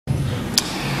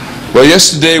Well,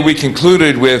 yesterday we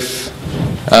concluded with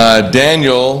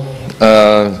Daniel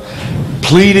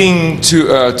pleading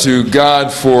to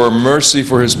God for mercy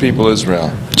for his people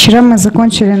Israel. Вчера мы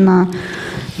закончили на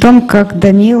том, как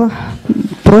Даниил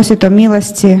просит о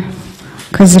милости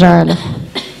к Израилю.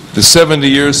 The 70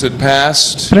 years had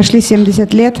passed. Прошли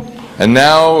 70 лет. And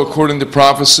now, according to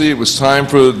prophecy, it was time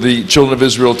for the children of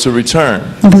Israel to return.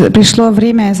 Пришло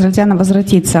время израильтянам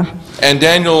возвратиться. And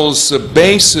Daniel's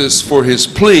basis for his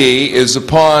plea is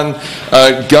upon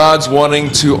God's wanting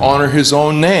to honor his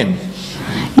own name.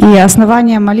 И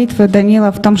основание молитвы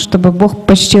Даниила в том, чтобы Бог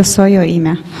почтил свое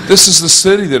имя. This is the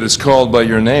city that is called by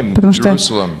your name, Потому что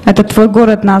Jerusalem. этот твой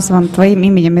город назван твоим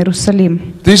именем,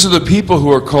 Иерусалим. These are the people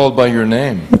who are called by your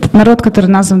name. Этот народ, который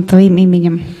назван твоим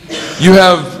именем. You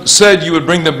have said you would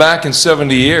bring them back in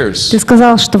 70 years. Ты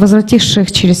сказал, что возвратишь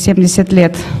их через 70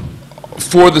 лет.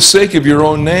 For the sake of your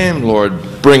own name, Lord,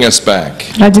 bring us back.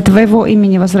 Ради твоего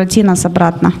имени возврати нас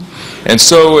обратно. And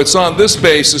so it's on this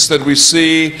basis that we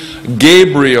see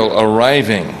Gabriel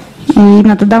arriving. И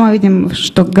именно тогда мы видим,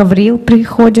 что Гавриил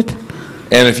приходит.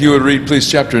 And if you would read, please,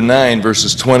 chapter 9,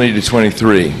 verses 20 to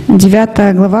 23.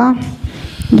 9 глава,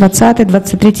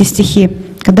 20-23 стихи.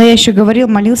 Когда я еще говорил,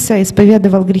 молился,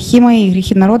 исповедовал грехи мои и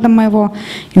грехи народа моего,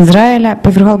 Израиля,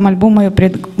 повергал мольбу мою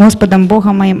пред Господом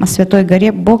Богом моим о святой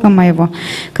горе Бога моего.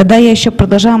 Когда я еще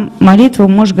продолжал молитву,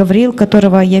 муж Гавриил,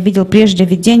 которого я видел прежде в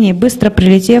видении, быстро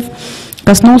прилетев,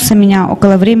 коснулся меня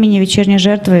около времени вечерней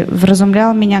жертвы,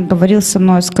 вразумлял меня, говорил со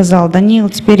мной, сказал: Даниил,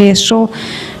 теперь я шел,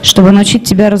 чтобы научить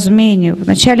тебя разумению. В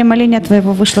начале моления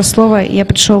твоего вышло слово, и я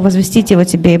пришел возвестить его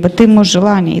тебе, ибо ты муж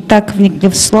желаний. И так, вникли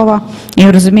в слово, и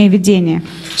разумею видение.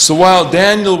 So while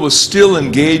Daniel was still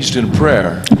engaged in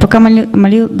prayer, И пока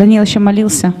Даниил еще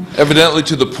молился, evidently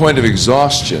to the point of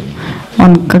exhaustion,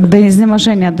 он как до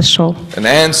изнеможения дошел. an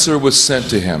answer was sent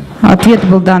to him. Ответ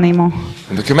был дан ему.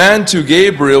 And the command to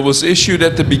Gabriel was issued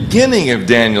at the beginning of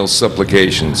Daniel's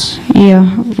supplications. И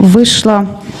вышло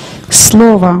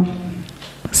слово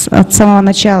от самого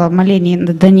начала молений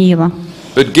Даниила.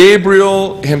 But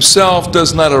Gabriel himself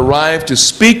does not arrive to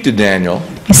speak to Daniel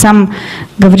И сам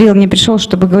Гавриил не пришел,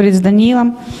 чтобы говорить с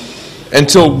Даниилом,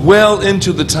 until well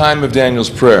into the time of Daniel's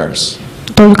prayers.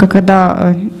 только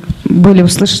когда были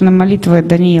услышаны молитвы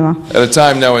Даниила. At a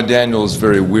time now when Daniel is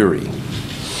very weary.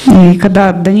 И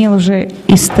когда Даниил уже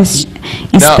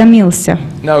истомился.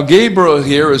 Now Gabriel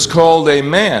here is called a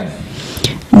man.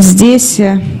 Здесь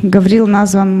Гавриил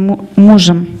назван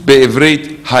мужем.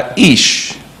 Be'ivrit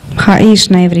ha'ish. Хаиш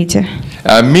на иврите.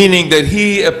 Meaning that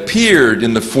he appeared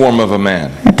in the form of a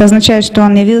man. Это означает, что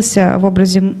он явился в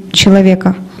образе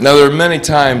человека. Now there are many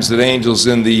times that angels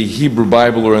in the Hebrew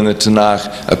Bible or in the Tanakh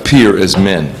appear as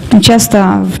men.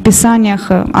 Часто в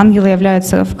Писаниях ангелы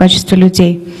являются в качестве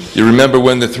людей. You remember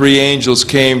when the three angels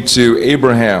came to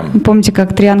Abraham? Помните,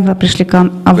 как три ангела пришли к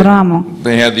Аврааму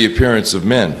They had the appearance of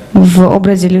men. в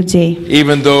образе людей.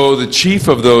 Even though the chief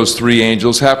of those three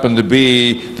angels happened to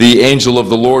be the angel of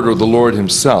the Lord or the Lord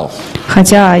himself.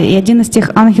 Хотя и один из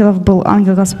тех ангелов был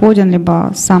ангел Господень,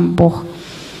 либо сам Бог.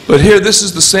 But here, this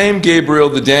is the same Gabriel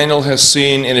that Daniel has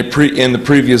seen in the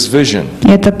previous vision. И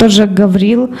это тот же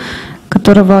Гавриил,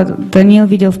 которого Даниил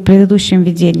видел в предыдущем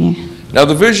видении. Now,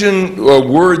 the vision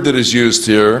word that is used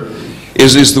here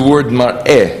is the word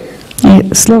mar'eh.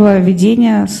 И слово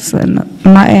видение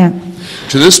маэ.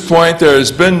 To this point, there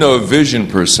has been no vision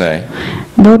per se.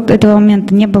 До этого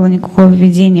момента не было никакого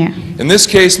видения. In this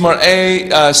case, mar'eh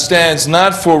stands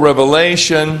not for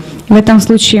revelation, В этом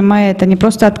случае маэ это не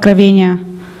просто откровение,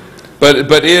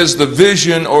 but is the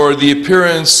vision or the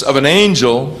appearance of an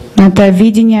angel. Это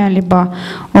видение, либо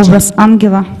образ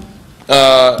ангела,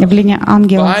 явление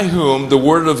ангела, By whom the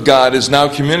word of God is now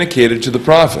communicated to the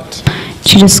prophet.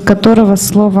 через которого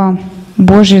слово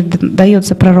Божье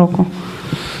дается пророку.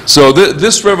 So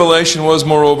this revelation was,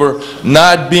 moreover,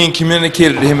 not being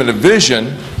communicated to him in a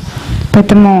vision.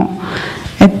 Поэтому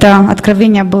это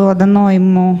откровение было дано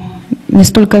ему не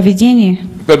столько в видении,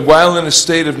 But while in a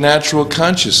state of natural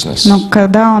consciousness. но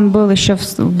когда он был еще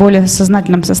в более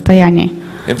сознательном состоянии.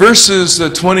 In verses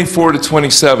 24 to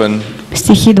 27,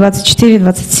 Стихи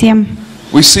 24-27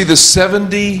 we see the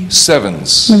 70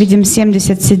 sevens. мы видим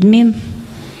 70 седьмин.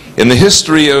 In the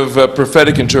history of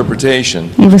prophetic interpretation,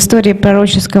 И в истории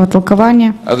пророческого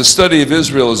толкования the study of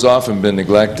Israel has often been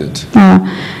neglected.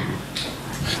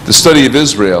 The study of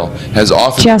Israel has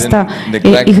often часто been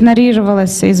neglected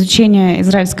игнорировалось изучение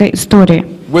израильской истории.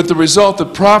 with the result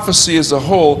that prophecy as a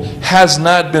whole has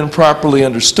not been properly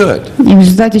understood. И в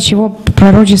результате чего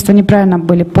пророчества неправильно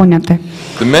были поняты.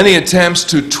 The many attempts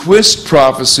to twist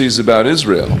prophecies about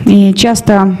Israel, И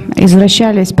часто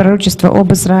извращались пророчества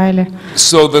об Израиле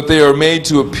so that they are made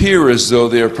to appear as though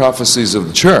they are prophecies of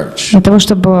the church. для того,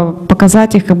 чтобы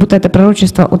показать их, как будто это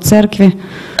пророчество о церкви.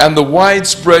 And the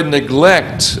widespread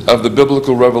neglect of the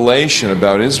biblical revelation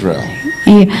about Israel.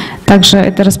 И также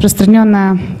это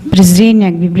распространенное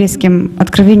презрение к библейским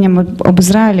откровениям об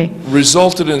Израиле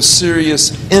Resulted in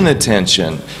serious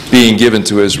inattention being given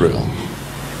to Israel.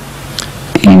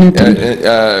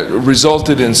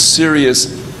 Resulted in serious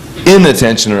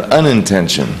inattention or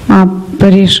unintention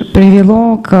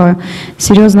привело к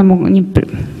серьезному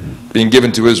being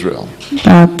given to Israel.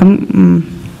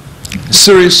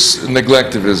 Serious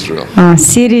neglect of Israel.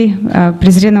 Серии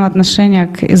презренного отношения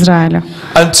к Израилю.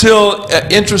 Until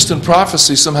interest in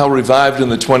prophecy somehow revived in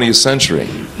the 20th century.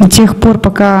 До тех пор,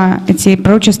 пока эти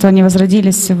пророчества не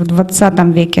возродились в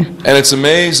 20 веке. And it's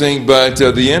amazing, but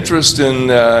the interest in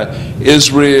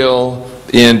Israel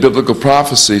in biblical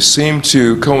prophecy seemed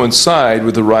to coincide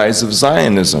with the rise of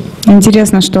Zionism.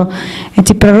 Интересно, что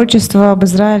эти пророчества об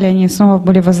Израиле, они снова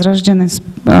были возрождены с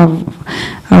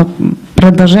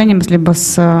продолжением, либо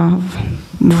с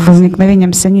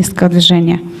возникновением сионистского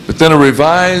движения. But then a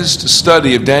revised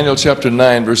study of Daniel chapter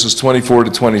 9 verses 24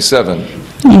 to 27.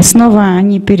 И снова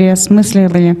они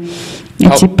переосмыслили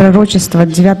эти пророчества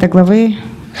 9 главы.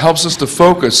 Helps us to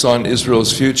focus on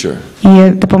Israel's future. И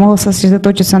это помогло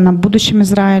сосредоточиться на будущем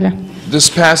Израиля. This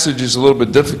passage is a little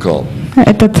bit difficult.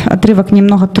 Этот отрывок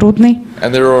немного трудный.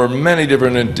 And there are many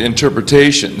different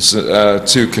interpretations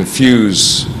to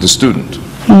confuse the student.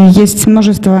 Есть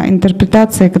множество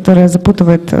интерпретаций, которые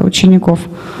запутывают учеников.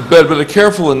 But a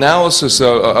careful analysis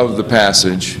of the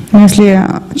passage, если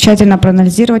тщательно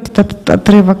проанализировать этот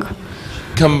отрывок,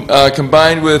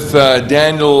 combined with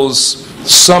Daniel's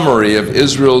summary of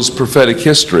Israel's prophetic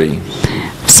history,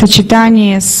 в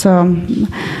сочетании с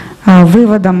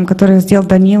выводом, который сделал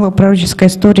Даниила о пророческой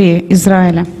истории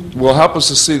Израиля, will help us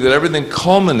to see that everything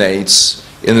culminates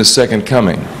in the second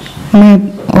coming. Мы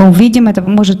увидим, это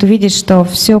поможет увидеть, что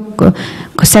вся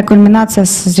кульминация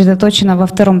сосредоточена во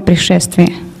втором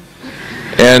пришествии.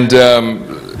 And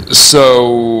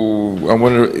so I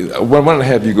want to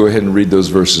have you go ahead and read those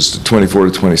verses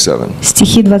 24 to 27.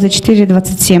 Стихи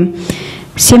 24-27.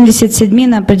 70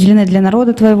 седьмин определены для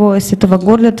народа твоего и святого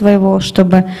города твоего,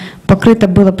 чтобы покрыто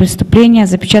было преступление,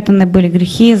 запечатаны были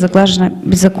грехи, заглажено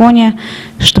беззаконие,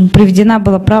 чтобы приведена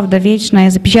была правда вечная,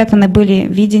 и запечатаны были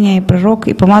видения и пророк,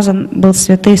 и помазан был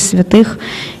святый святых.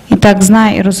 Итак,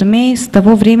 знай и разумей, с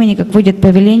того времени, как выйдет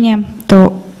повеление,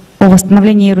 то о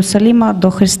восстановлении Иерусалима до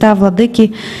Христа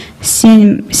Владыки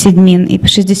 7 седьмин и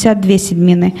 62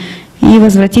 седьмины. И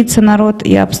возвратится народ,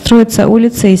 и обстроятся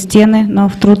улицы и стены, но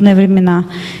в трудные времена.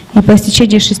 И по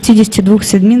истечении 62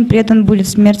 седьмин предан будет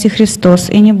смерти Христос,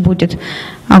 и не будет.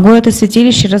 А город и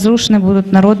святилище разрушены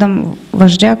будут народом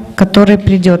вождя, который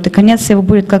придет. И конец его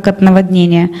будет как от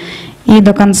наводнения. И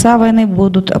до конца войны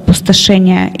будут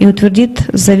опустошения. И утвердит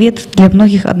завет для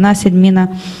многих 1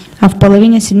 седьмина. А в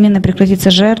половине седьмины прекратится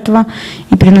жертва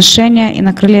и приношение, и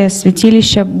на крыле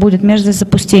святилища будет мерзость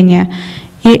запустения.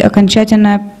 И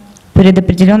окончательная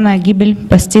предопределенная гибель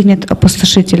постигнет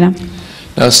опустошителя.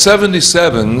 Now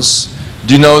 77s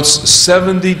denotes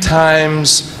 70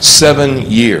 times 7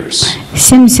 years.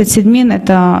 70 седьмин —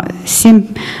 это 7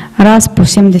 раз по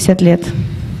 70 лет.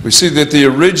 We see that the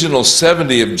original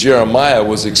 70 of Jeremiah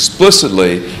was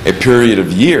explicitly a period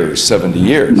of years, 70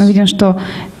 years. Мы видим, что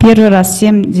первый раз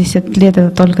 70 лет —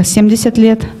 это только 70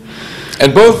 лет.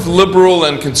 And both liberal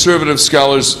and conservative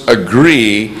scholars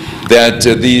agree that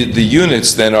the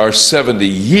units then are 70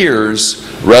 years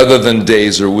rather than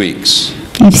days or weeks.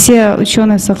 И все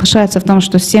ученые соглашаются в том,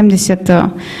 что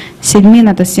 70 седьмин —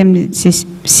 это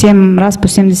 7 раз по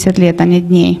 70 лет, а не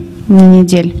дней, не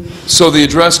недель. So the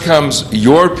address comes,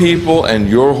 your people and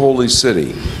your holy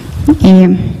city.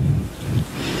 И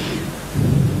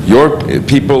your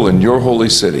people and your holy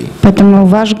city. Поэтому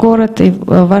ваш город и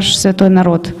ваш святой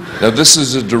народ. Now this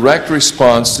is a direct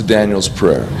response to Daniel's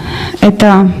prayer.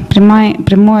 Это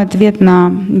прямой ответ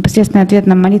непосредственный ответ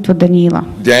на молитву Даниила.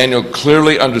 Daniel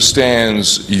clearly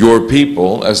understands your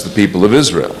people as the people of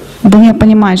Israel. Даниил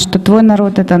понимает, что твой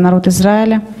народ — это народ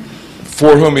Израиля,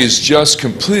 for whom he's just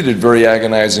completed very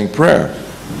agonizing prayer.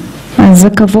 За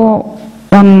кого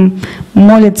он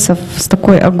молится с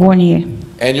такой агонией.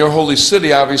 And your holy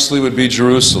city obviously would be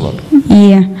Jerusalem.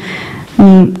 И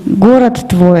город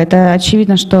твой — это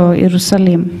очевидно, что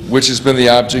Иерусалим. Which has been the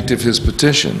object of his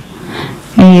petition.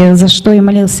 И за что и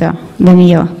молился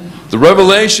Даниил. The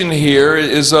revelation here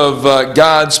is of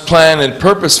God's plan and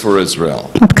purpose for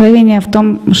Israel. Откровение в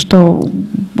том, что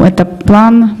это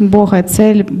план Бога и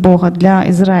цель Бога для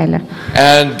Израиля.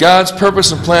 And God's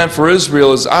purpose and plan for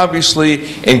Israel is obviously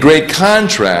in great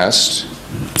contrast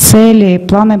Цели и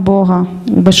планы Бога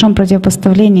в большом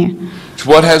противопоставлении to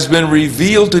what has been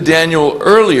revealed to Daniel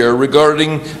earlier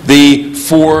regarding the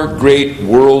four great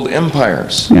world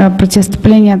empires.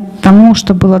 противопоставление тому,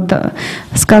 что было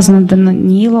сказано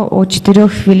Даниилу о 4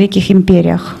 великих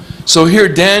империях. So here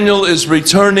Daniel is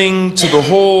returning to the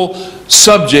whole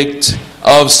subject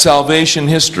of salvation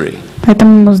history.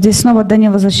 Поэтому здесь снова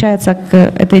Даниил возвращается к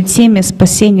этой теме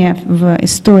спасения в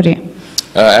истории.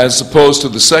 As opposed to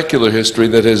the secular history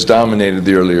that has dominated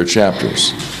the earlier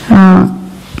chapters.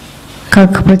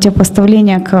 Как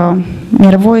противопоставление к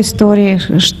мировой истории,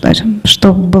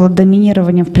 что было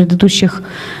доминированием в предыдущих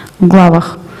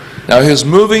главах. Now his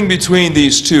moving between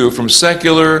these two, from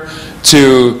secular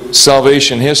to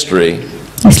salvation history,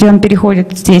 если он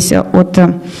переходит здесь от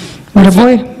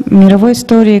мировой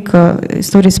истории к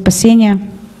истории спасения,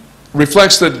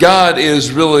 reflects that God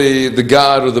is really the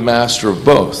God or the master of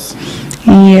both.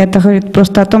 И это говорит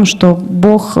просто о том, что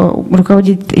Бог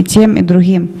руководит и тем, и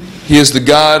другим. He is the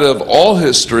God of all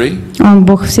history. Он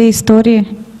Бог всей истории.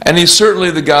 And he's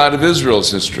certainly the God of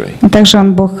Israel's history. И также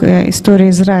он Бог истории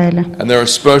Израиля. And there are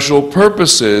special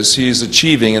purposes he's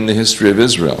achieving in the history of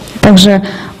Israel. Также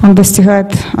он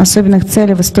достигает особенных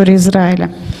целей в истории Израиля.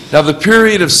 Now the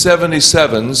period of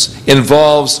 77s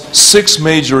involves 6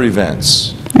 major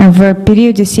events. В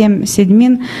периоде 7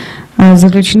 седьмин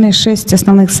заключены 6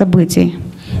 основных событий.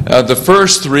 The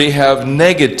first 3 have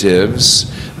negatives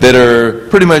that are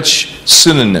pretty much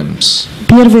synonyms.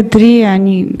 Первые 3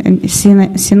 они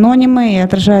синонимы и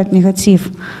отражают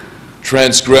негатив.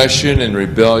 Transgression and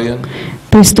rebellion.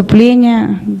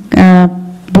 Преступление,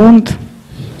 бунт.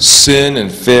 Sin and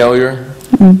failure.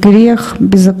 Грех,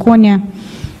 беззаконие.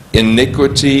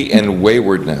 Iniquity and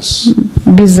waywardness.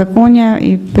 Беззаконие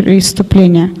и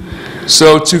преступление.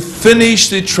 So to finish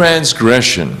the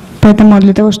transgression, поэтому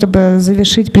для того, чтобы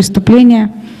завершить преступление,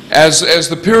 as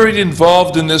the period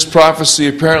involved in this prophecy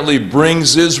apparently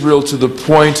brings Israel to the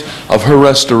point of her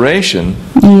restoration,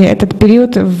 и этот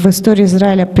период в истории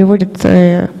Израиля приводит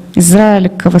Израиль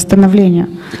к восстановлению.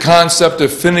 The concept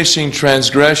of finishing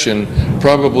transgression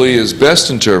probably is best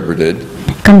interpreted.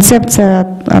 Концепция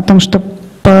о том, что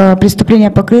преступления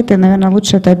покрыты, наверное,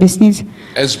 лучше это объяснить.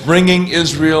 As bringing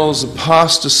Israel's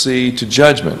apostasy to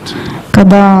judgment.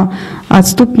 Когда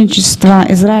отступничество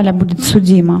Израиля будет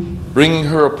судимо. Bringing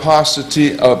her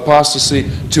apostasy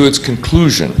to its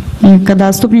conclusion. И когда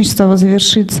отступничество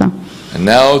завершится. And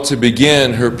now to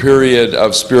begin her period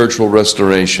of spiritual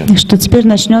restoration. И что теперь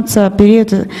начнется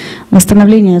период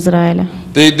восстановления Израиля.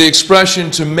 The expression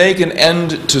to make an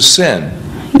end to sin.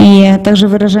 И также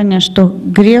выражение, что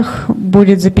грех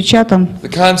будет запечатан. The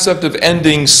concept of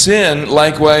ending sin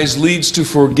likewise leads to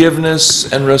forgiveness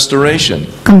and restoration.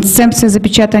 Концепция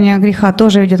запечатания греха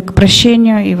тоже ведет к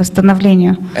прощению и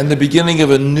восстановлению. And the beginning of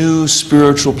a new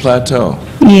spiritual plateau.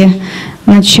 И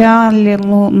начале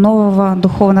нового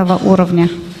духовного уровня.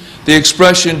 The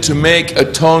expression to make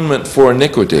atonement for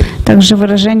iniquity. Также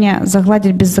выражение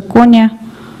загладить беззаконие.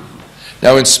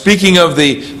 Now, in speaking of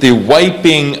the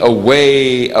wiping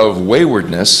away of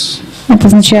waywardness, это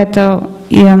означает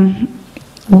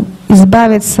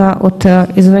избавиться от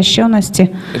извращенности.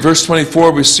 in verse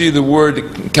 24 we see the word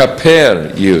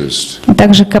kaper used.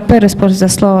 Также капер используется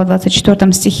слово в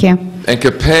 24 стихе. And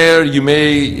kaper, you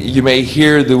may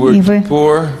hear the word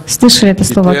kippur. Слышали это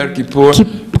слово?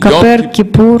 Капер,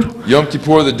 кипур. Yom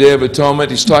Kippur, the Day of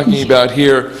Atonement. He's talking about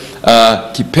here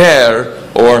kippur,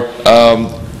 or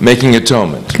making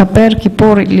atonement. Капер,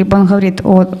 кипур, либо он говорит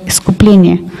о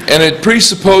искуплении. And it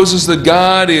presupposes that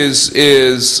God is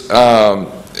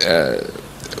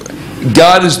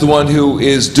the one who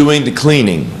is doing the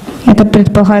cleaning. Это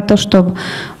предполагает то, что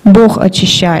Бог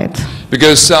очищает.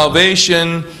 Because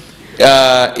salvation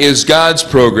is God's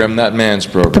program, not man's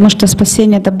program. Потому что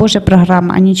спасение это Божья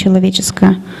программа, а не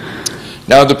человеческая.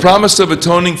 Now, the promise of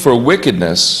atoning for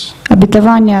wickedness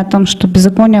обетование о том, что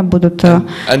беззакония будут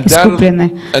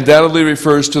искуплены. Undoubtedly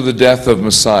refers to the death of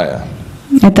Messiah.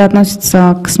 Это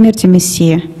относится к смерти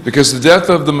Мессии. Because the death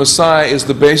of the Messiah is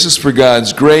the basis for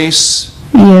God's grace.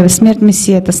 И смерть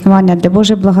Мессии это основание для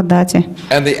Божьей благодати.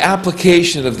 And the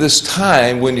application of this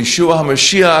time when Yeshua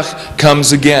HaMashiach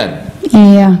comes again.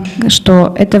 И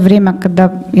что это время,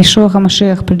 когда Иешуа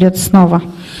ха-Машиах придет снова.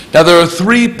 Now there are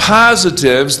 3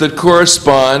 positives that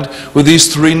correspond with these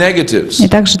 3 negatives. И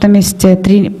также там есть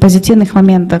 3 позитивных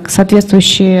момента,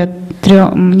 соответствующие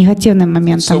негативным So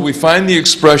моментом. we find the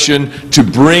expression to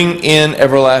bring in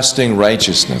everlasting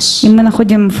righteousness. И мы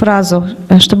находим фразу,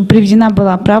 чтобы приведена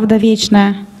была правда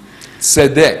вечная.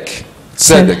 Tzedek.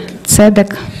 Tzedek.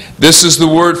 Цедек. This is the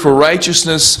word for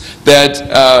righteousness that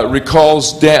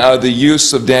recalls the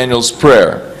use of Daniel's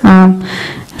prayer.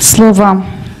 Слово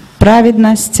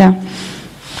праведность,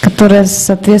 которое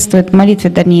соответствует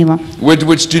молитве Даниила.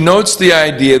 Which denotes the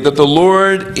idea that the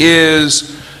Lord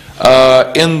is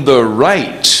in the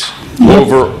right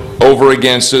over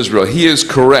against Israel. He is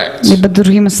correct. Либо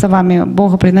другими словами,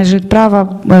 Богу принадлежит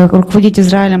право руководить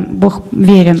Израилем. Бог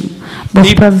верен, Бог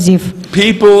правдив.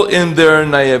 People in their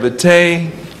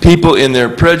naivete, people in their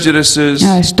prejudices,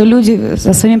 Что люди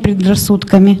со своими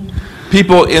предрассудками,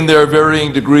 people in their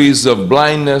varying degrees of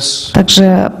blindness,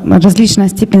 также различная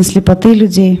степень слепоты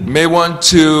людей. may want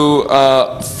to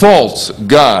fault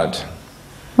God.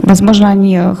 Возможно,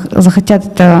 они захотят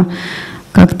это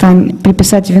как-то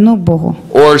приписать вину Богу.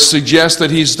 Or suggest that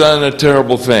He's done a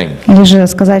terrible thing. Или же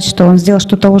сказать, что Он сделал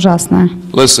что-то ужасное.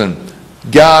 Listen,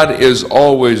 God is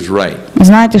always right.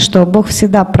 Знаете, что Бог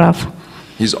всегда прав.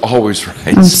 He's always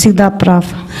Он right. всегда прав.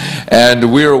 And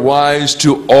we are wise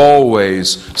to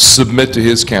always submit to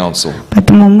His counsel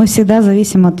Поэтому мы всегда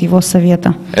зависим от Его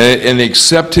совета. and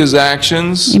accept His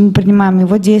actions И мы принимаем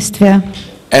Его действия,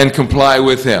 and comply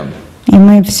with Him. и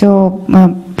мы все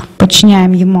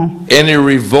подчиняем Ему. Any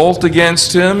revolt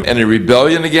against Him, any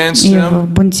rebellion against И в Him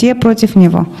бунте против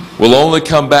Него. will only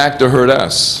come back to hurt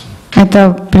us.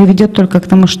 Это приведет только к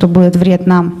тому, что будет вред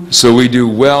нам. So we do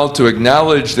well to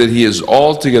acknowledge that He is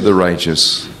altogether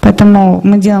righteous Поэтому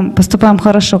мы поступаем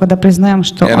хорошо, когда признаем,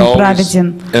 что Он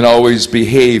праведен. and always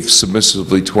behave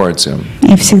submissively towards Him.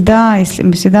 И всегда, если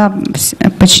мы всегда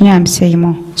подчиняемся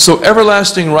Ему. So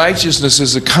everlasting righteousness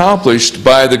is accomplished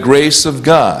by the grace of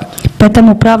God.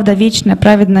 Поэтому правда вечная,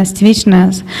 праведность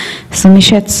вечная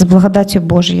совмещается с благодатью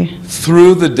Божьей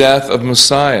Through the death of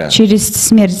Messiah. через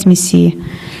смерть Мессии.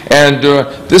 And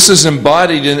this is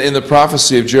embodied in the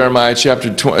prophecy of Jeremiah chapter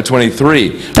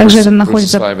 23, Также это verses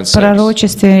находится 5 and в 6.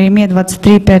 пророчестве Иеремия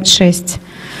 23, 5, 6.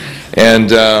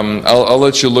 And I'll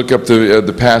let you look up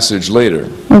the passage later.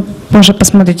 Вы позже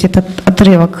посмотрите этот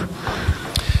отрывок.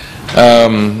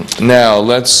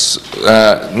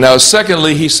 Now,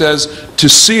 secondly, he says to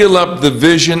seal up the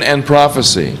vision and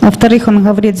prophecy. Во-вторых, он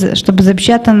говорит, чтобы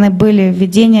запечатаны были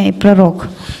видения и пророк.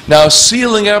 Now,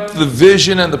 sealing up the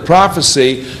vision and the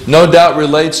prophecy no doubt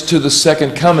relates to the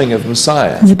second coming of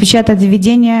Messiah. Запечатать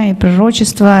видения и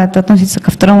пророчество, это относится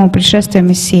ко второму пришествию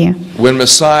Мессии. When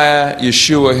Messiah,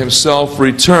 Yeshua himself,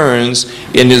 returns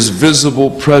in his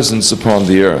visible presence upon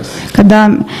the earth. Когда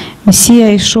Мессия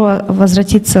Иешуа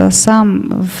возвратится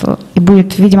сам и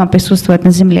будет, видимо, присутствовать на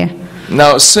земле.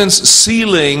 Now, since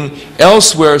sealing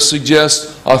elsewhere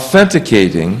suggests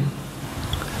authenticating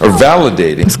or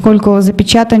validating, Поскольку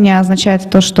запечатание означает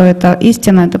то, что это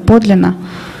истина, это подлинно,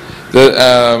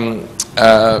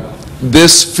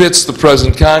 this fits the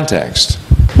present context.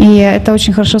 и это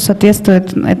очень хорошо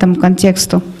соответствует этому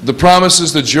контексту. The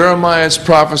promises that Jeremiah's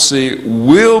prophecy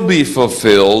will be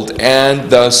fulfilled and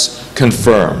thus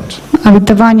confirmed.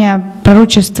 Обетования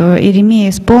пророчества Иеремии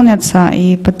исполнятся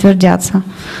и подтвердятся.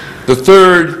 The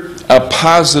third, a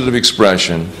positive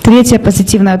expression, Третье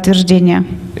позитивное утверждение.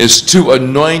 is to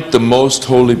anoint the most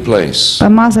holy place.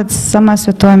 Помазать самое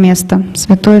святое место,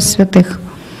 святое из святых.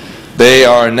 They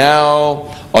are now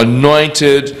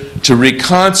anointed to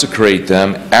reconsecrate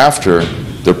them after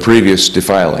the previous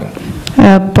defiling.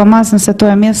 Помазано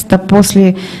святое место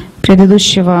после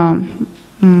предыдущего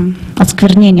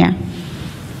осквернения.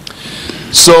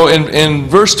 So in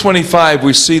verse 25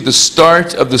 we see the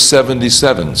start of the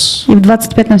 77s. И в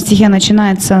 25 стихе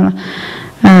начинается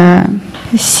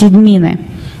седьмины.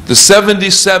 The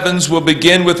 77s will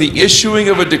begin with the issuing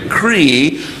of a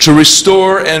decree to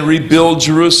restore and rebuild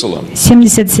Jerusalem.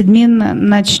 70 седьмин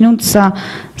начнутся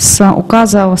с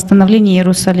указа о восстановлении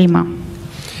Иерусалима.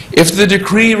 If the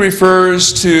decree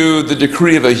refers to the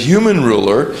decree of a human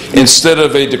ruler instead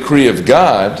of a decree of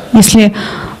God, Если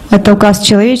это указ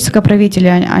человеческого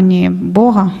правителя, а не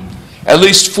Бога, at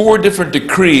least 4 different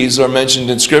decrees are mentioned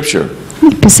in Scripture.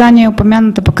 в Писании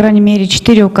упомянуто, по крайней мере,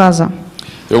 4 указа.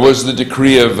 There was the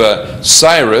decree of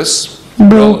Cyrus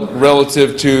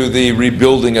relative to the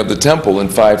rebuilding of the temple in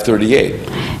 538.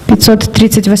 В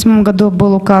 538 году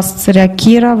был указ царя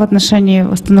Кира в отношении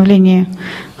восстановления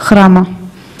храма.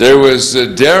 There was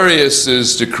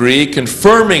Darius's decree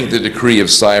confirming the decree of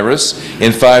Cyrus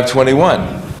in 521.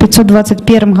 В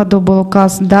 521 году был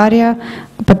указ Дария,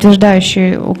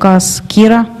 подтверждающий указ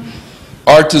Кира.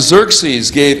 Artaxerxes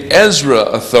gave Ezra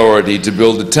authority to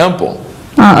build a temple.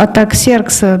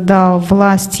 Артаксеркс дал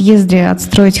власть Ездре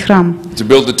отстроить храм. To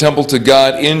build the temple to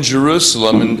God in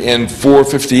Jerusalem in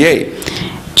 458.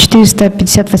 В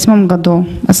 458 году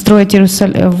отстроить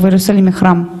в Иерусалиме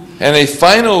храм. And a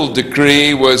final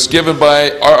decree was given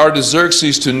by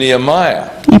Artaxerxes to Nehemiah.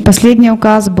 И последний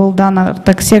указ был дан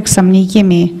Артаксерксом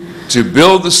Неемии. To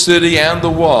build the city and the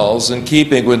walls in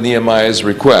keeping with Nehemiah's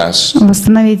request.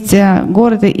 Восстановить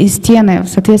город и стены в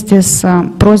соответствии с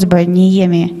просьбой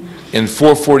Неемии. In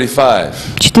 445.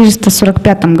 В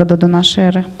 445 году до нашей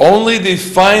эры. Only the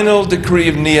final decree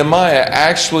of Nehemiah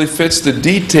actually fits the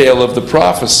detail of the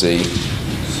prophecy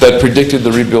that predicted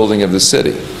the rebuilding of the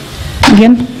city.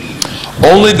 Again.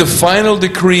 Only the final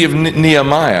decree of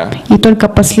Nehemiah И только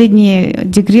последний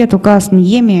декрет, указ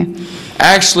Неемии,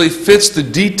 actually fits the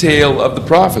detail of the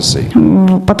prophecy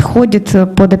подходит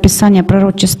под описание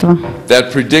пророчества,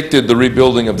 that predicted the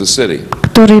rebuilding of the city.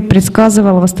 который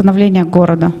предсказывал восстановление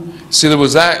города. See, there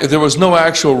was no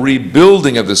actual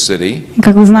rebuilding of the city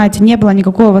Как вы знаете, не было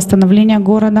никакого восстановления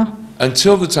города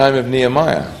until the time of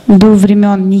Nehemiah. до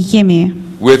времен Неемии.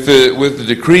 With the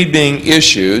decree being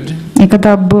issued И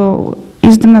когда был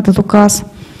издан этот указ,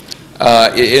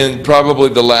 in probably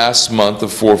the last month of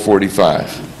 445.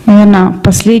 наверное,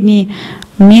 последний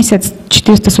месяц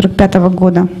 445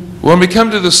 года. When we come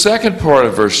to the second part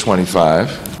of verse 25,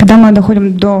 Когда мы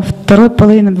доходим до второй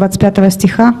половины 25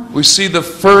 стиха, we see the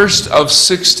first of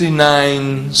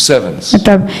 69 sevens.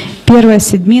 это первая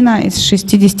седьмина из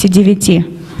 69.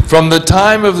 From the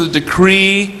time of the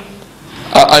decree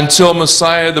until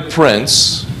Messiah the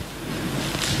Prince,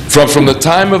 from the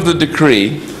time of the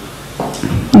decree,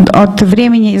 от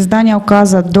времени издания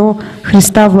указа до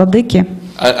Христа Владыки,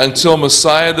 until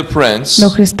Messiah the Prince, до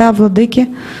Христа Владыки,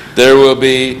 there will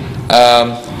be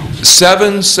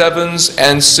 7 sevens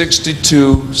and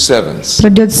 62 sevens.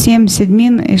 пройдет 7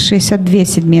 седьмин и 62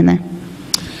 седьмины.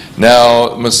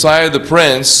 Now, Messiah the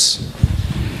Prince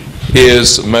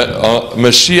is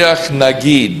Mashiach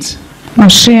Nagid.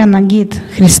 Машия Нагид,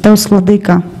 Христос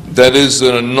Владыка. That is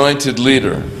an anointed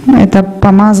leader. Это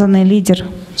помазанный лидер.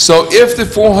 So if the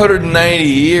 490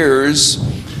 years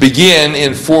begin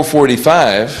in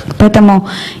 445, Поэтому,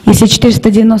 если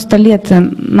 490 лет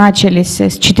начались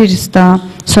с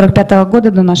 445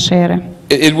 года до нашей эры,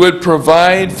 it would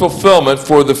provide fulfillment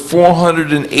for the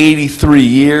 483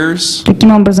 years,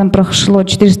 таким образом прошло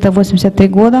 483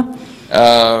 года,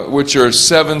 which are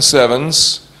 7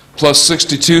 sevens plus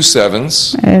 62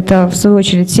 sevens, это в свою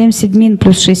очередь 7 седьмин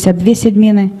плюс 62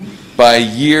 седьмины. by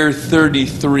year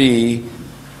 33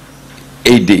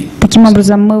 AD. Таким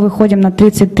образом, мы выходим на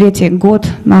 33-й год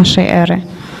нашей эры.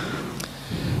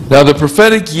 Now, the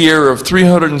prophetic year of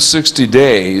 360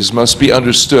 days must be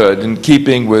understood in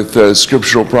keeping with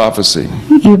scriptural prophecy.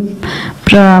 И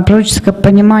пророческое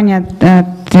понимание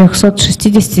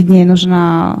 360 дней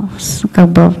нужно как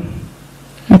бы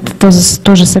это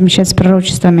тоже совмещать с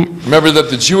пророчествами. Remember that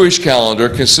the Jewish calendar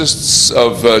consists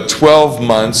of 12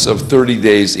 months of 30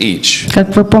 days each.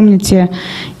 Как вы помните,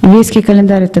 еврейский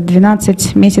календарь это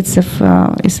 12 месяцев,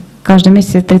 каждый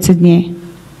месяц 30 дней.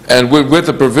 And with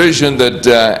the provision that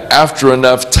after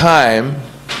enough time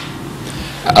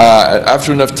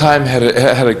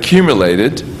had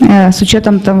accumulated, С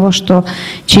учетом того, что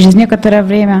через некоторое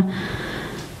время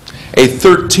a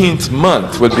 13th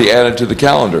month would be added to the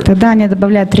calendar. тогда они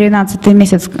добавляют 13-й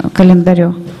месяц к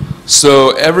календарю.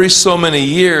 So every so many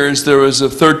years there was a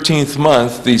 13th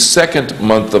month, the second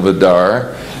month of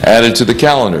Adar, added to the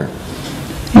calendar.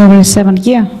 Every 7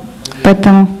 year.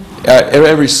 Поэтому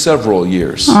Every several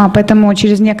years. Поэтому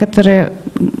через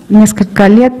несколько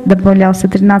лет добавлялся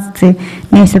 13-й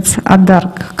месяц Адар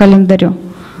к календарю.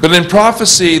 But in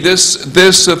prophecy, this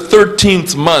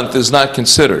 13th month is not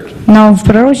considered. Но в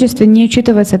пророчестве не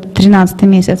учитывается 13-й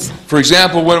месяц. For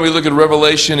example, when we look at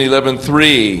Revelation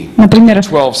 11:3, Например,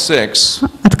 12:6,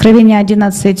 Откровение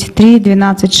 11:3,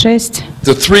 12:6.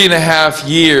 the 3.5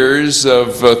 years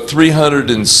of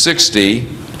 360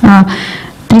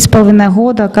 3,5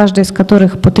 года, каждый из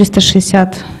которых по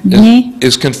 360 дней,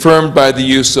 is confirmed by the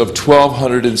use of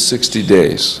 1260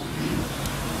 days.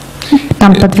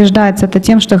 Там подтверждается это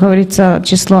тем, что говорится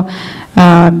число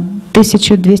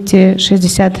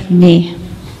 1260 дней.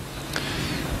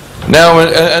 Now,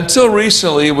 until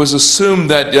recently, it was assumed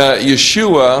that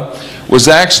Yeshua was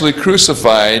actually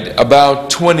crucified about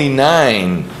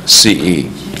 29 CE.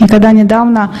 И когда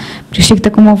недавно пришли к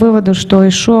такому выводу, что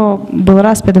Ишуа был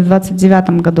распят в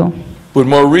 29 году. But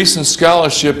more recent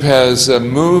scholarship has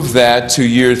moved that to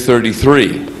year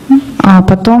 33. А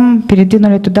потом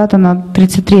передвинули эту дату на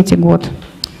 33 год.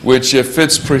 Which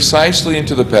fits precisely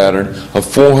into the pattern of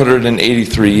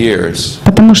 483 years.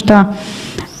 Потому что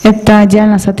Это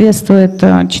идеально соответствует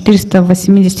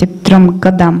 483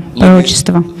 годам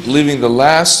пророчества. Leaving the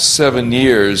last 7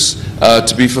 years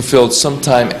to be fulfilled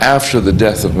sometime after the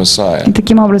death of Messiah. И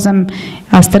таким образом,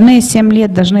 остальные 7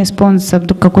 лет должны исполниться в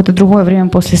какое-то другое время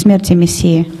после смерти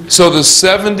Мессии. So the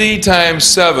 70 times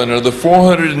 7, or the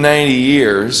 490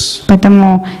 years,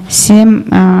 Поэтому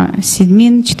 7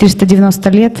 седьмин, 490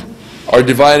 лет, are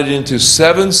divided into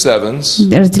 7 sevens,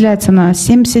 разделяется на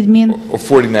 7 седьмин, or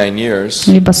 49 years,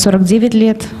 либо 49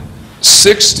 лет,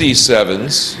 60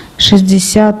 sevens,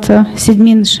 60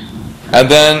 седьмин, and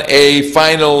then a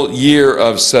final year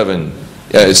of 7,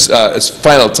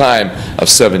 final time of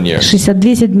 7 years.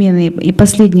 62 седьмины и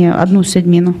последнюю 1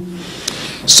 седьмину.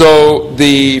 So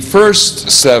the first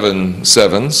 7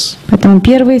 sevens, Поэтому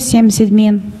первые 7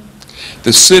 седьмин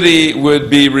the city would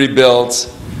be rebuilt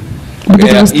будет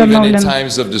even in восстановлен,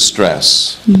 times of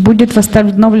distress. будет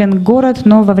восстановлен город,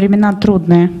 но во времена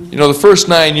трудные. You know, the first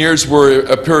 9 years were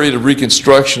a period of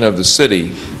reconstruction of the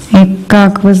city, И,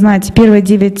 как вы знаете, первые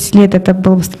 9 лет это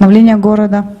было восстановление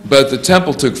города, but the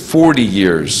temple took 40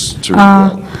 years to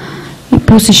а rebuild.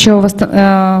 плюс еще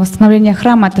восстановление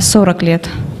храма это 40 лет.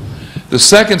 The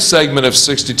second segment of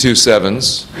 62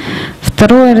 sevens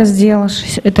Второй раздел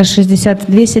это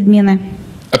 62 седьмины.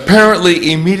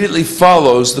 apparently immediately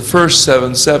follows the first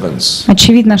 7 sevens.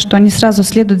 Очевидно, что они сразу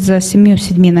следуют за 7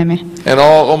 седьминами. And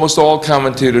almost all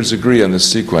commentators agree on this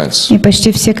sequence. И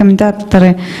почти все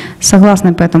комментаторы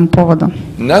согласны по этому поводу.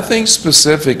 Nothing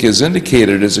specific is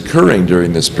indicated as occurring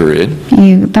during this period,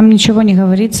 И там ничего не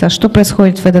говорится, что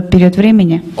происходит в этот период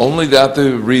времени, only that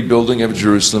the rebuilding of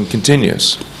Jerusalem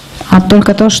continues. а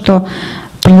только то, что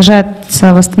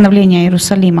продолжается восстановление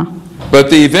Иерусалима. But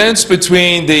the events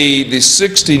between the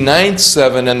 69th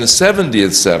seven and the 70th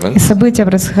И seven события,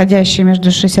 происходящие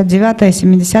между 69 и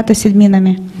 70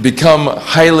 седьминами, become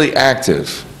highly active.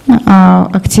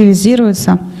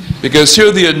 активизируются, Because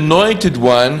here the anointed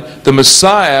one, the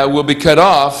Messiah, will be cut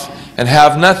off and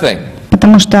have nothing.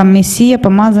 потому что Мессия,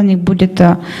 помазанник, будет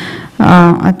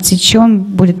отсечен,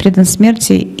 будет предан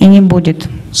смерти и не будет.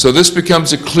 So this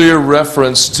becomes a clear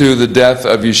reference to the death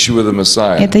of Yeshua the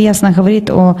Messiah. Это ясно говорит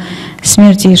о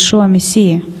смерти Иешуа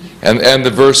Мессии. And the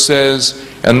verse says,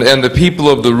 and the people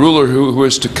of the ruler who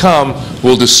is to come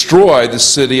will destroy the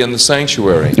city and the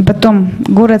sanctuary. И потом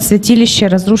город святилище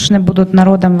разрушены будут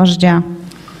народом вождя.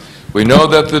 We know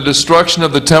that the destruction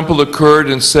of the temple occurred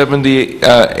in 70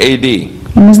 AD,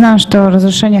 Мы знаем, что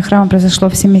разрушение храма произошло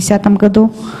в 70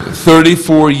 году,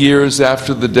 34 years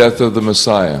after the death of the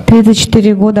Messiah.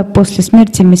 34 года после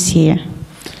смерти Мессии.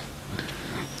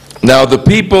 Now the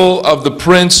people of the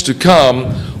prince to come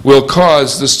will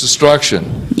cause this destruction.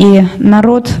 И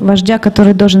народ вождя,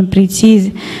 который должен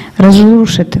прийти,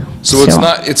 разрушит So все.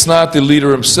 it's not the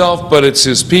leader himself, but it's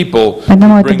his people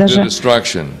Поэтому who это bring the даже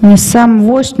destruction. не сам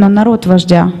вождь, но народ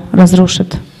вождя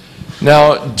разрушит.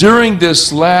 Now, during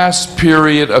this last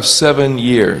period of 7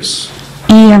 years,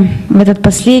 И в этот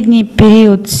последний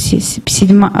период,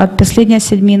 последняя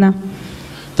седьмина,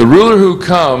 the ruler who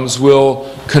comes will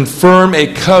confirm a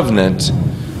covenant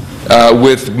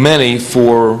with many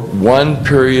for one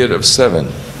period of 7.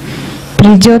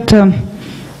 придет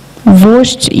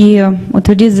вождь и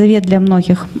утвердит завет для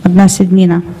многих, 1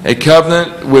 седьмина. A covenant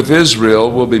with Israel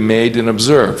will be made and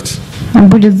observed.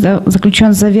 Будет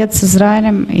заключен завет с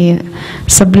Израилем и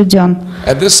соблюден.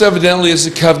 And this evidently is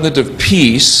a covenant of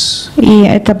peace, И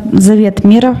это завет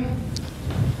мира,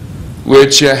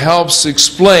 which helps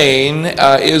explain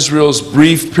Israel's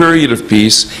brief period of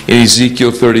peace in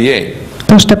Ezekiel 38.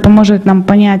 то, что поможет нам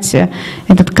понять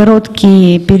этот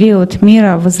короткий период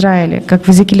мира в Израиле, как в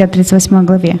Иезекииле 38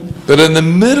 главе. But in the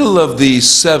middle of these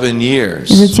 7 years,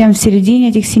 И затем в середине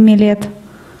этих 7 лет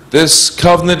this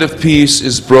covenant of peace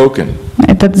is broken.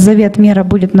 этот завет мира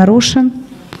будет нарушен.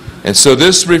 And so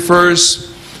this refers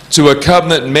to a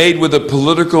covenant made with a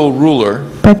political ruler,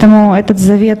 Поэтому этот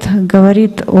завет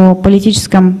говорит о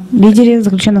политическом лидере,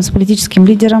 заключенном с политическим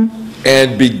лидером,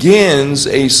 and begins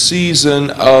a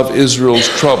season of Israel's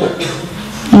trouble.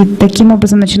 и таким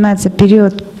образом начинается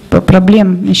период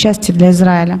проблем, несчастья для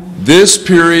Израиля. This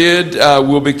period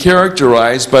will be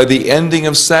characterized by the ending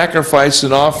of sacrifice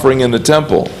and offering in the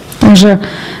temple. Также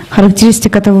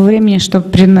характеристика того времени, что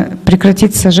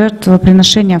прекратится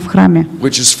жертвоприношение в храме,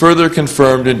 Which is further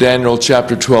confirmed in Daniel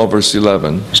chapter 12, verse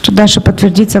 11, что дальше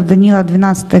подтвердится в Даниила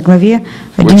 12 главе,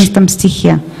 11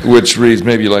 стихе. which reads,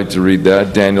 maybe you'd like to read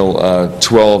that, Daniel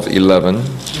 12:11.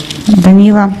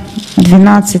 Даниила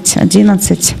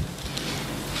 12:11.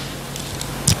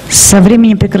 Со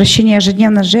времени прекращения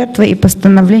ежедневной жертвы и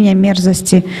постановления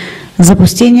мерзости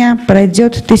запустения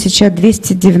пройдет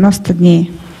 1290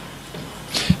 дней.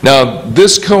 Now,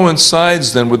 this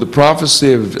coincides then with the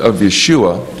prophecy of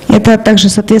Yeshua Это также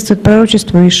соответствует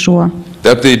пророчеству Иешуа,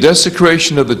 that the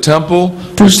desecration of the temple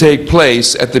would take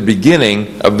place at the beginning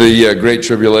of the Great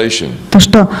Tribulation. то,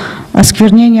 что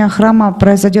осквернение храма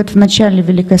произойдет в начале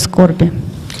Великой Скорби.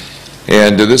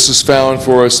 And this is found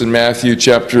for us in Matthew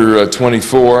chapter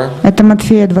 24, Это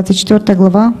Матфея 24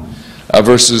 глава,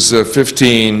 verses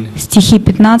 15 стихи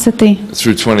 15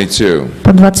 through 22.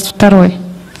 по 22.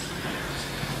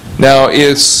 Now,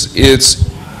 it's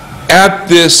at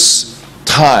this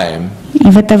time И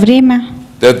в это время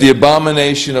that the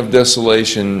abomination of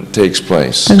desolation takes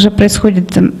place. также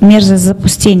происходит мерзость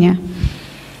запустения.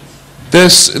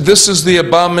 This is the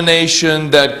abomination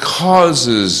that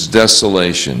causes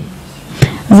desolation.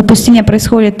 Запустение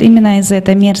происходит именно из-за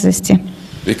этой мерзости.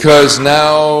 Because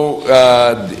now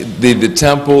the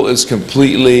temple is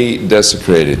completely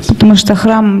desecrated. Потому что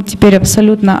храм теперь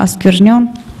абсолютно осквернен.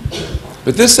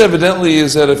 But this evidently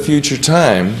is at a future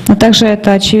time Но также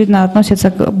это, очевидно, относится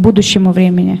к будущему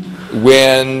времени.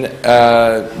 when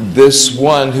this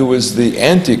one who is the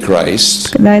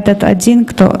Antichrist, Когда этот один,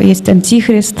 кто есть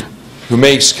Антихрист, who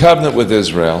makes covenant with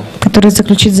Israel, который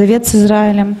заключит завет с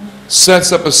Израилем,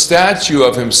 sets up a statue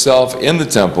of himself in the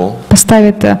temple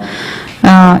поставит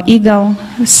идол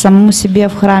самому себе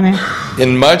в храме.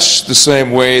 in much the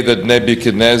same way that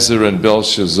Nebuchadnezzar and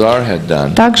Belshazzar had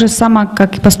done, Так же само,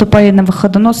 как и поступали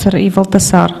Навуходоносор и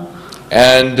Валтасар.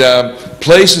 and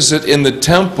places it in the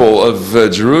temple of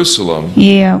Jerusalem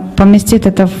И поместит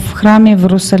это в храме в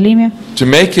Иерусалиме, to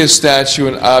make his statue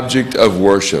an object of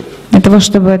worship. для того,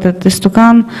 чтобы этот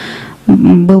истукан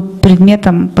был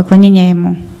предметом поклонения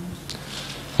ему.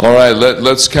 All right,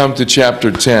 let's come to chapter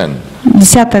 10.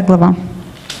 10 глава.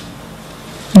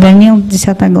 Даниил,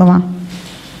 10 глава.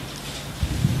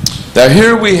 Now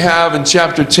here we have in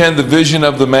chapter 10 the vision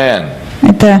of the man.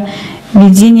 Это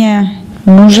видение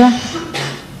мужа.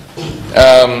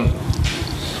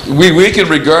 We can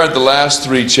regard the last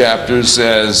three chapters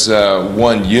as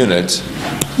one unit,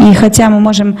 И хотя мы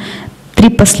можем 3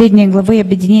 последние главы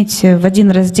объединить в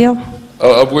один раздел,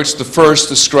 of which the first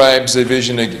describes a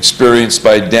vision experienced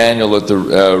by Daniel at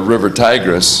the river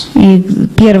Tigris, и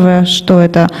первое, что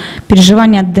это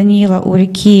переживание от Даниила у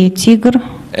реки Тигр,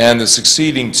 and the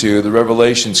succeeding two, the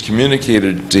revelations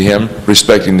communicated to him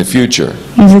respecting the future.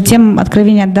 и затем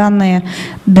откровения, данные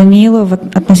Даниилу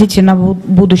относительно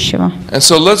будущего. And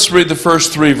so let's read the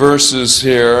first 3 verses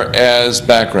here as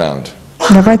background.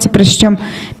 Давайте прочтем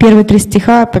первые 3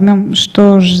 стиха, поймем,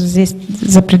 что же здесь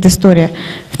за предыстория.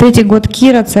 В 3-й год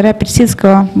Кира, царя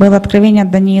Персидского, было откровение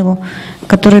Даниилу,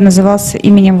 который назывался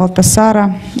именем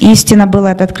Валтасара. Истинно было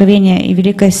это откровение и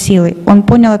великой силой. Он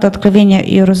понял это откровение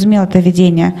и уразумел это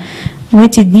видение. В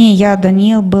эти дни я,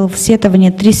 Даниил, был в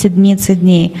сетовании 3 седмицы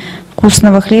дней.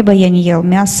 Вкусного хлеба я не ел,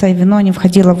 мясо и вино не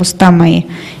входило в уста мои,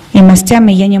 и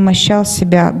мастями я не мощал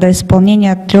себя до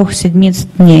исполнения 3 седмиц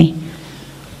дней.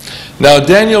 Now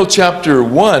Daniel chapter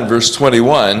 1 verse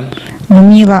 21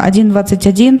 Даниила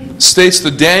 1:21 states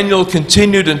that Daniel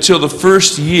continued until the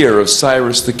first year of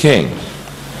Cyrus the king.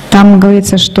 Там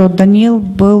говорится, что Даниил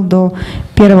был до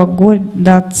 1-го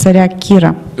года царя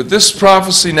Кира. But this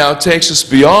prophecy now takes us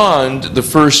beyond the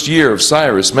first year of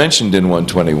Cyrus mentioned in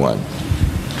 121.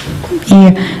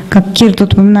 И как Кир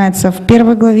тут упоминается в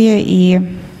 1 главе, и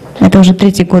это уже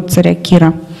 3-й год царя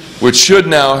Кира. Which should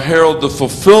now herald the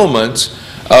fulfillment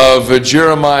of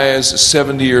Jeremiah's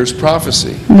 70 years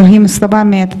prophecy Другими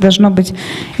словами, это должно быть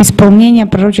исполнение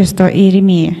пророчества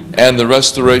Иеремии and the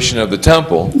restoration of the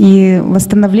temple, и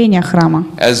восстановление храма,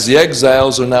 as the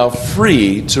exiles are now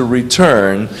free to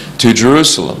return to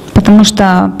Jerusalem. потому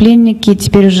что пленники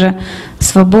теперь уже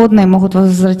свободны и могут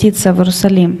возвратиться в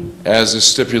Иерусалим. As is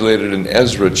stipulated in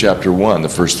Ezra chapter 1, the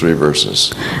first 3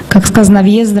 verses. Как сказано в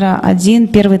Ездра 1,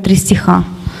 первые 3 стиха.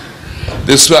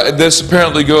 This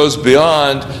apparently goes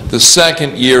beyond the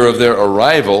second year of their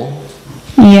arrival.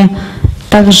 И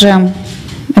также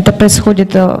это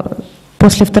происходит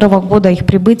после 2-го года их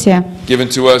прибытия, Given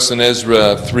to us in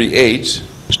Ezra 3:8,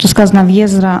 что сказано в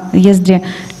Ездре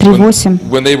 3:8,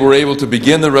 when they were able to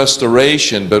begin the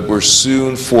restoration, but were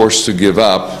soon forced to give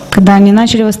up. когда они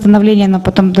начали восстановление, но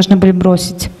потом должны были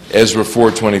бросить. Ezra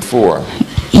 4:24.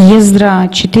 И Ездра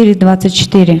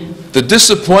 4:24. The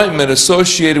disappointment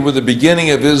associated with the beginning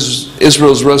of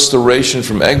Israel's restoration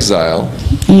from exile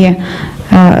И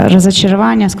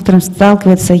разочарование, с которым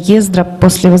сталкивается Ездра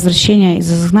после возвращения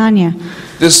из изгнания,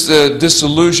 this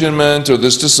disillusionment or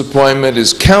this disappointment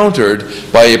is countered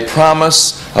by a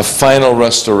promise of final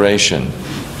restoration.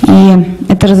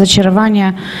 и это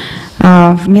разочарование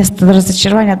вместо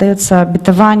разочарования дается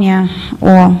обетование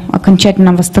о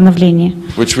окончательном восстановлении.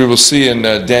 Which we will see in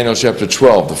Daniel chapter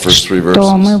 12, the first 3 verses.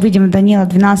 То мы увидим в Даниила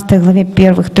 12 главе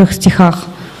первых 3 стихах.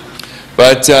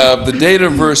 But the date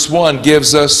of verse 1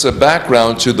 gives us a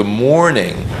background to the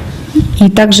mourning. И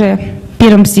также в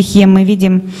первом стихе мы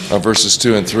видим, Verses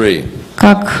 2 and 3.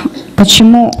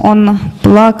 почему он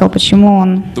плакал, почему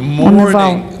он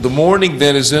унывал. The mourning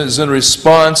then is in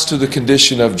response to the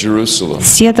condition of Jerusalem,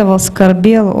 Сетовал,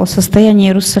 скорбел о состоянии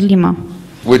Иерусалима.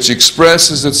 which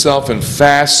expresses itself in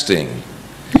fasting,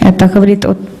 Это говорит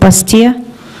о посте,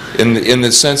 in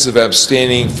the sense of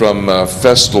abstaining from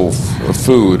festal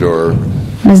food or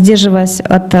сдерживаясь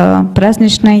от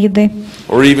праздничной еды,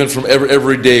 even from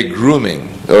everyday grooming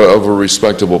of a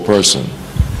respectable person.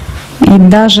 и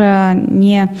даже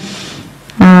не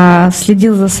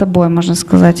следил за собой, можно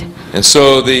сказать. And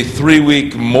so the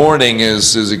 3-week mourning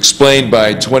is explained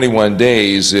by 21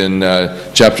 days in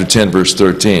chapter 10, verse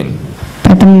 13.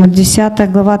 Поэтому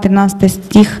 10 глава, 13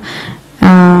 стих,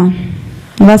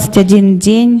 21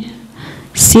 день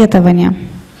сетования.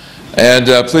 And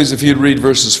please, if you'd read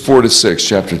verses 4 to 6,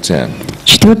 chapter 10.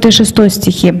 4-6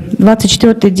 стихи.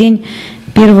 24 день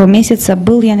первого месяца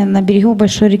был я на берегу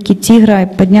большой реки Тигра, и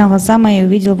поднял глаза мои, и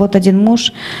увидел вот один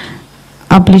муж,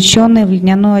 облеченный в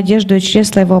льняную одежду, и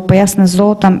чресла его опоясаны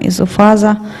золотом из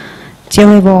уфаза,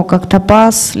 тело его как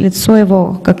топаз, лицо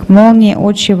его как молния,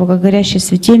 очи его как горящие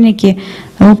светильники,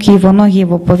 руки его, ноги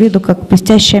его по виду как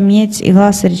блестящая медь, и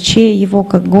глаз речей его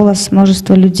как голос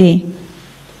множества людей.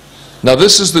 Now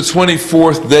this is the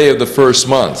 24th day of the first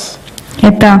month.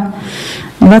 Это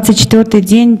 24-й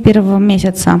день первого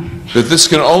месяца. But this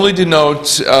can only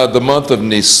denote the month of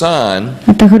Nisan,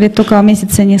 Это говорит только о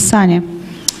месяце Нисане.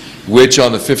 which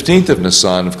on the 15th of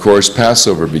Nisan, of course,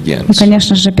 Passover И, begins.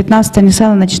 конечно же, 15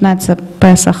 Нисана начинается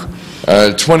Песах.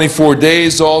 24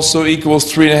 days also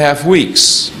equals 3.5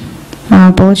 weeks.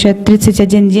 Получается,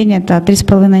 31 день — это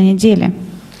 3,5 недели.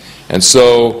 And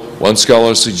so one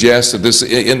scholar suggests that this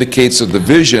indicates that the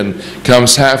vision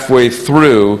comes halfway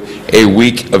through a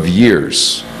week of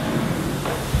years.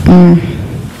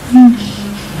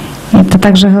 Это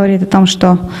также говорит о том,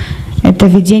 что это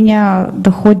видение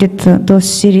доходит до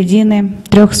середины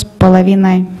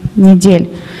 3,5 недель.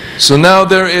 So now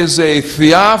there is a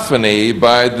theophany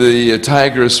by the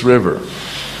Tigris River.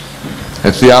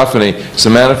 A theophany is a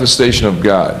manifestation of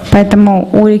God. Поэтому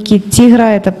у реки Тигра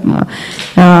это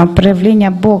проявление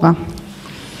Бога.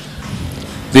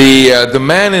 The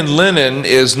man in linen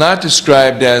is not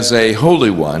described as a holy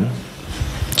one.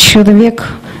 Человек,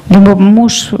 либо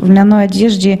муж в льняной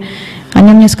одежде, о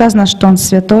нем не сказано, что он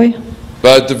святой.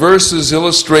 But the verses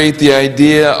illustrate the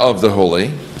idea of the holy,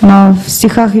 Но в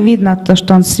стихах видно то,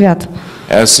 что он свят.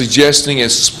 as suggesting a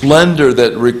splendor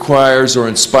that requires or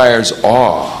inspires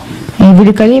awe, И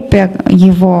великолепие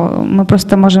его мы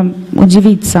просто можем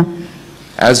удивиться.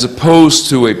 as opposed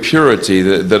to a purity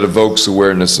that evokes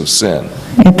awareness of sin.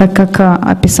 Это как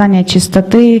описание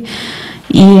чистоты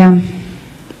и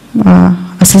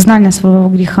осознание своего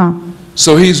греха.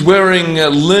 So he's wearing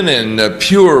linen,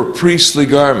 pure priestly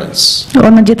garments.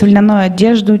 Он одет в льняную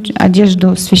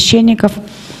одежду священников.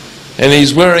 And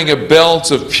he's wearing a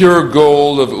belt of pure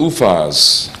gold of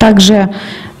Uphaz. Также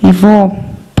его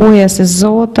пояс из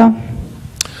золота.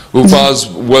 Uphaz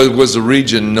was a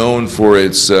region known for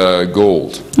its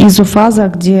gold. Из Уфаза,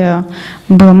 где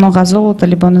было много золота,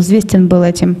 либо он известен был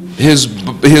этим. His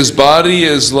body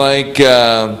is like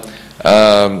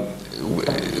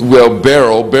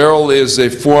beryl. Beryl is a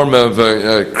form of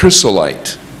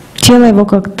chrysolite. Тело его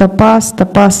как топаз,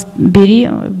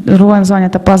 другое название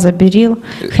топаза берил,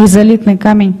 хризолитный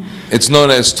камень. It's known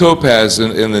as topaz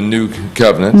in the New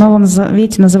Covenant. В Новом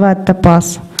Завете называют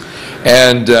топаз.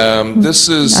 And this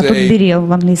is берил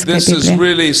в английской Библии.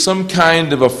 really some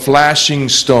kind of a flashing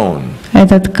stone.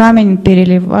 Этот камень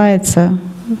переливается,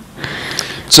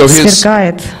 So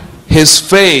сверкает. his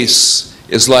face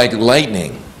is like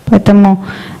lightning. Поэтому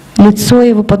лицо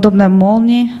его подобно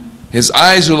молнии, His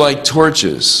eyes are like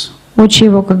torches. очи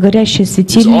его как горящие His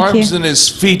светильники, arms and his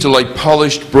feet are like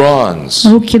polished bronze.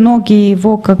 руки, ноги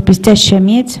его как блестящая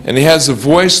медь, And he has a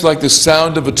voice like the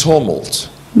sound of a tumult.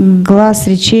 глаз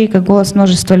речей как голос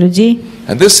множества людей.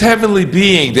 And this heavenly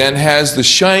being then has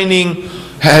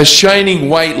shining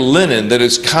white linen that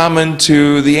is common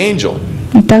to the angel.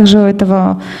 И также у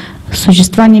этого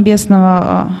существа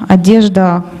небесного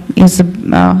одежда из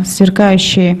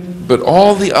сверкающей But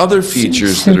all the other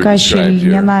features that are сверкающая described here,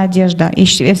 льняная одежда. И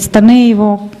остальные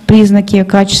его признаки,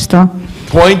 качества.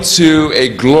 point to a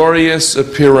glorious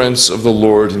appearance of the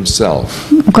Lord Himself.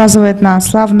 Указывает на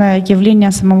славное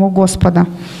явление самого Господа.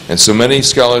 And so many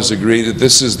scholars agree that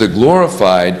this is the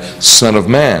glorified Son of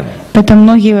Man. Поэтому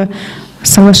многие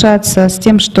соглашаются с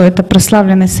тем, что это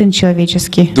прославленный Сын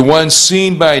Человеческий. The one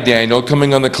seen by Daniel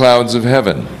coming on the clouds of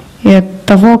heaven. И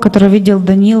того, который видел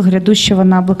Даниил, грядущего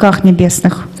на облаках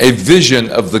небесных. A vision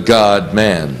of the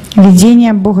God-man.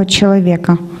 Видение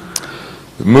Бога-человека.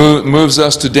 Moves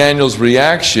us to Daniel's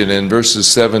reaction in verses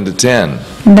 7 to 10.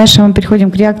 Дальше мы переходим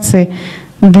к реакции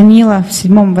Даниила в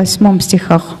 7-8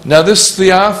 стихах. Now this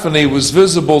theophany was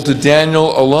visible to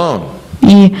Daniel alone.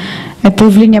 И это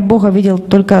явление Бога видел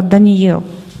только Даниил.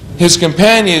 His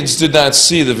companions did not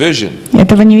see the vision.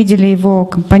 Этого не видели его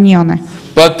компаньоны.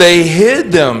 But they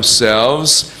hid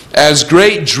themselves as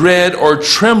great dread or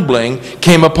trembling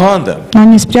came upon them. Но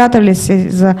они спрятались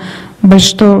из-за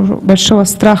большого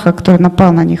страха, который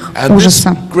напал на них, And this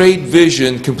ужаса. great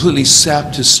vision completely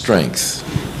sapped his strength.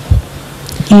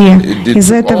 И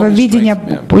из-за этого видения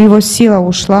его сила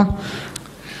ушла.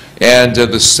 And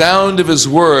the sound of his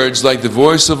words, like the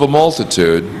voice of a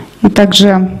multitude, И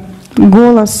также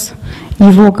голос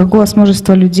его, как голос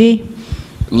множества людей,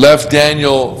 left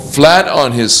Daniel flat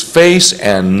on his face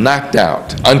and knocked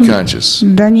out, unconscious.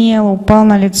 Даниил упал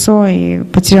на лицо и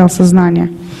потерял сознание.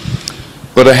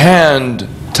 But a hand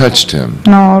touched him,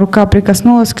 Но рука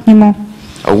прикоснулась к нему,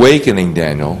 awakening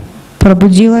Daniel,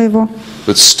 пробудила его,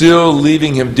 but still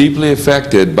leaving him deeply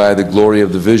affected by the glory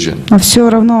of the vision. но все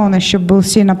равно он еще был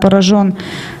сильно поражен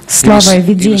славой He was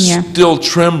видения. still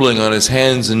trembling on his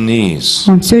hands and knees.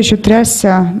 Он все еще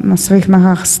трясся на своих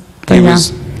ногах, He стоя.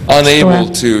 was unable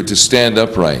to stand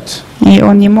upright. И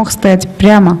он не мог стоять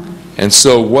прямо. And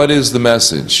so what is the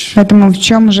message? Поэтому в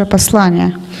чем же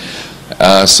послание?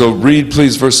 So read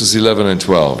please verses 11 and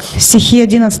 12. Стихи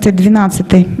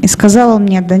 11-12. «И сказал он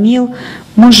мне: Даниил,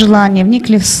 муж желания,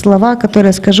 вникли в слова,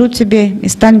 которые скажу тебе, и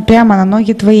стань прямо на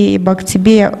ноги твои, ибо к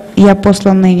тебе я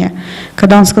послан ныне».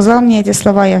 Когда он сказал мне эти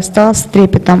слова, я встал с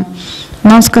трепетом.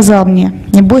 Но он сказал мне: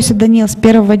 не бойся, Даниил, с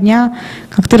первого дня,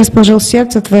 как ты расположил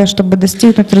сердце твое, чтобы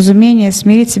достигнуть разумения,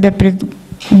 смирить себя пред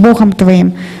Богом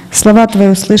твоим, слова твои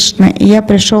услышаны, и я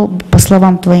пришел по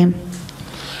словам твоим.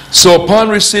 So upon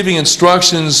receiving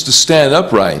instructions to stand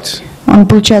upright, Он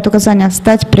получает указание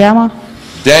встать прямо.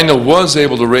 Daniel was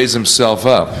able to raise himself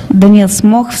up, Даниил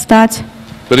смог встать,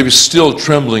 but he was still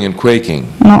trembling and quaking.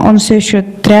 но он все еще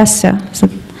трясся.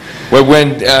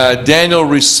 When Daniel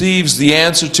receives the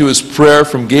answer to his prayer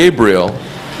from Gabriel,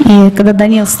 И когда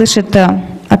Даниил слышит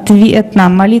ответ на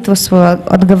молитву свою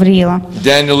от Гавриила,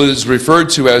 Daniel is referred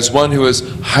to as one who is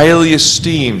highly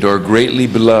esteemed or greatly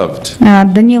beloved.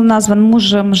 Даниил назван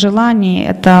мужем желаний.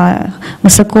 Это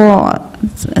высоко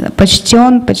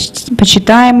почтен,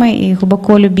 почитаемый и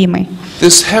глубоко любимый.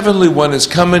 This heavenly one has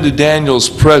come into Daniel's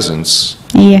presence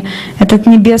И этот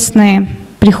небесный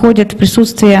приходит в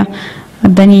присутствие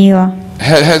Даниила.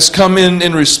 has come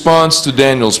in response to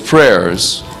Daniel's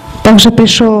prayers, Также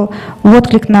пришел в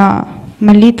отклик на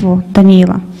молитву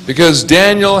Даниила. because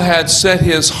Daniel had set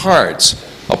his heart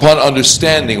upon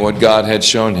understanding what God had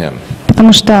shown him.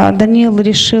 Потому что Даниил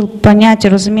решил понять и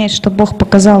разуметь, что Бог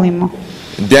показал ему.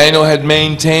 Daniel had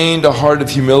maintained a heart of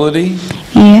humility,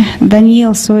 И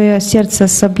Даниил свое сердце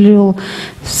соблюл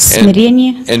в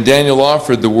смирении. and Daniel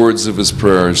offered the words of his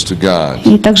prayers to God.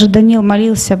 И также Даниил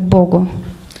молился Богу.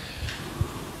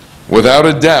 Without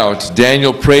a doubt,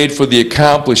 Daniel prayed for the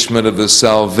accomplishment of the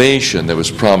salvation that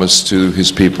was promised to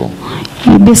his people. И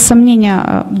без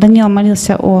сомнения Даниил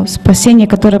молился о спасении,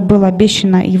 которое было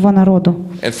обещано его народу.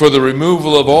 And for the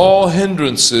removal of all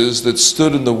hindrances that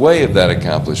stood in the way of that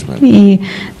accomplishment. И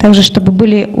также, чтобы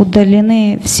были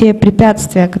удалены все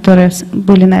препятствия, которые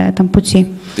были на этом пути.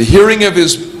 The hearing of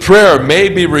his prayer may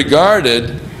be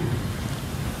regarded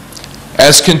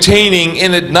as containing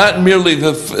in it not merely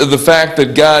the fact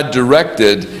that God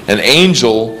directed an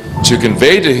angel to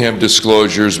convey to him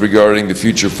disclosures regarding the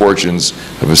future fortunes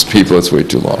of his people. That's way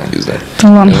too long. Is that?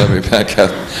 Let me back up.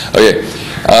 Okay.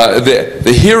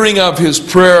 The hearing of his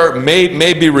prayer may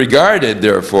be regarded,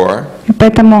 therefore,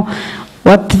 Поэтому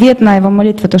ответ на его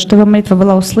молитву, то, что его молитва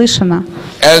была услышана,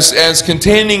 as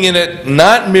containing in it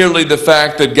not merely the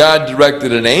fact that God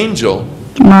directed an angel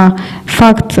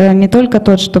факт не только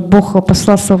тот, что Бог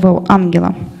послал своего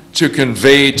ангела, to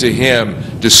convey to him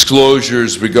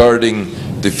disclosures regarding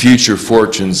the future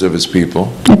fortunes of his people,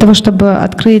 для того, чтобы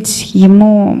открыть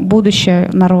ему будущее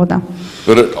народа.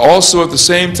 but it also at the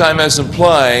same time as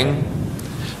implying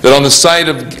that on the side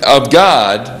of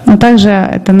God, Но также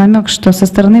это намек, что со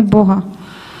стороны Бога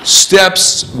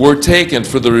steps were taken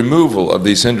for the removal of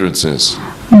these hindrances.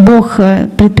 Бог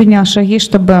предпринял шаги,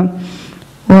 чтобы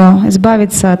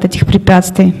избавиться от этих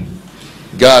препятствий.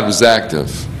 God was active.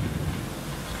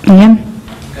 Amen.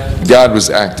 God was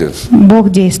active. Бог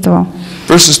действовал.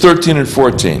 Verses 13 and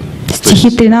 14. Стихи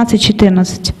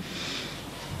 13-14.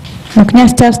 Но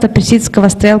князь царства персидского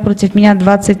стоял против меня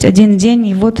 21 день,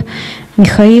 и вот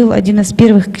Михаил, один из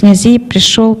первых князей,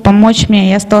 пришел помочь мне, и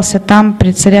я остался там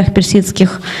при царях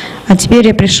персидских. А теперь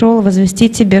я пришел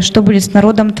возвестить тебе, что будет с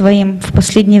народом твоим в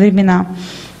последние времена,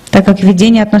 так как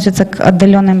видение относится к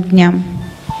отдаленным дням.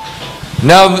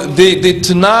 Now, the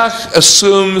Tanakh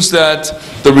assumes that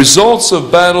the results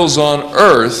of battles on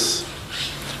earth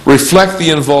reflect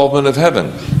the involvement of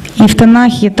heaven. И в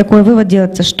Танахе такой вывод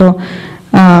делается, что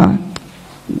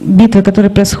битвы,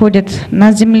 которые происходят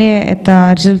на земле,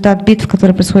 это результат битв,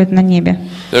 которые происходят на небе.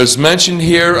 There's mention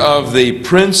here of the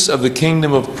prince of the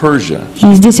kingdom of Persia.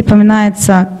 И здесь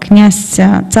упоминается князь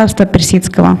царства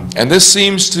персидского. And this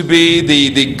seems to be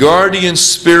the guardian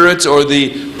spirit or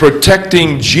the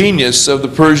protecting genius of the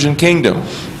Persian kingdom.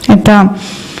 Это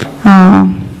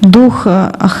дух,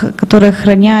 который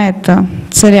охраняет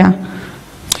царя.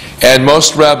 And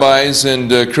most rabbis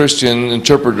and Christian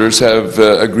interpreters have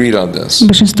agreed on this.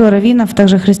 Большинство раввинов,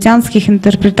 также христианских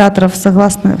интерпретаторов,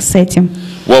 согласны с этим.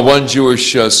 Well, one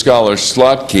Jewish scholar,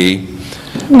 Slotky,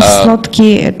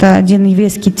 Слотки, это один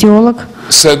еврейский теолог,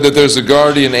 said that there's a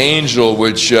guardian angel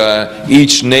which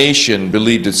each nation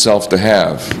believed itself to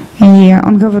have. и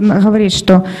он говорит,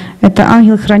 что это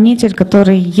ангел-хранитель,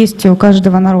 который есть у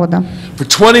каждого народа. For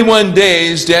 21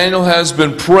 days, Daniel has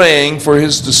been praying for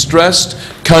his distressed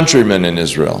countrymen in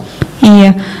Israel.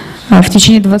 И в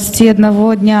течение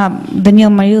 21 дня Даниил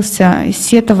молился и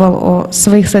сетовал о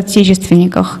своих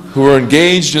соотечественниках, Who are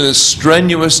engaged in this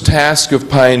strenuous task of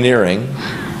pioneering,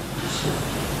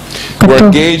 who are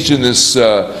engaged in this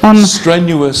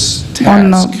strenuous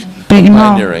task of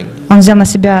pioneering. Он взял на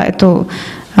себя эту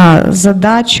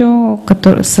задачу,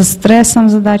 со стрессом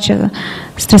задача,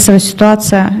 стрессовая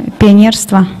ситуация,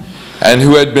 пионерство. And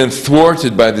who had been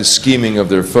thwarted by the scheming of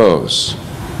their foes.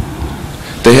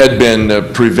 They had been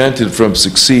prevented from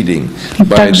succeeding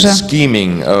by the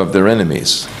scheming of their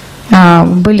enemies.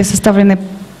 Были составлены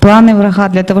планы врага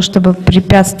для того, чтобы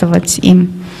препятствовать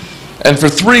им. And for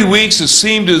 3 weeks it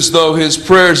seemed as though his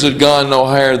prayers had gone no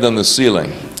higher than the ceiling.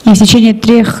 И в течение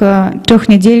трех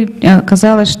недель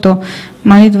казалось, что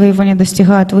молитвы его не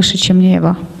достигают выше, чем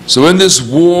небо. So in this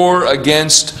war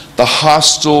against the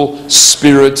hostile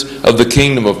spirit of the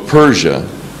kingdom of Persia,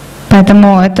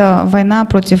 поэтому это война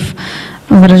против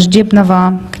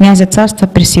враждебного князя царства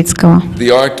персидского.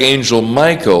 the archangel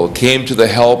Michael came to the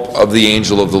help of the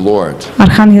angel of the Lord.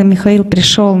 Архангел Михаил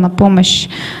пришел на помощь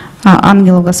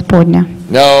ангелу Господня.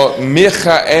 Now,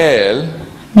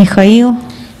 Михаил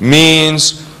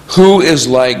means who is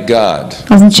like God.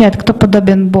 означает, кто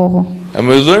подобен Богу. And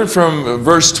we learn from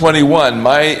verse 21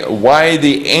 why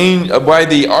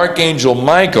the archangel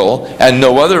Michael and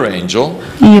no other angel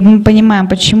И мы понимаем,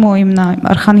 почему именно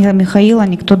архангел Михаил, а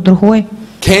не кто-то другой,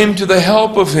 came to the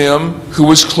help of him who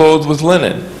was clothed with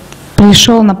linen.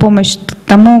 пришел на помощь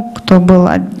тому, кто был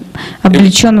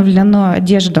облечен в льняную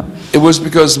одежду. It was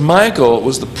because Michael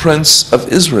was the prince of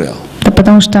Israel. Это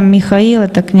потому что Михаил —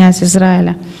 это князь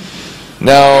Израиля.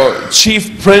 Now,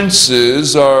 chief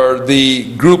princes are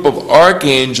the group of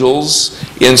archangels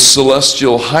in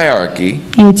celestial hierarchy.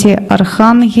 И эти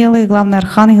архангелы, главные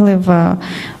архангелы в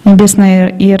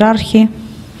небесной иерархии,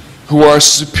 Who are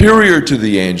superior to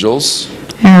the angels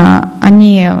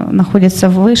они находятся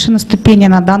выше на ступени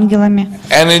над ангелами,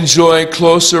 and enjoy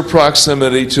closer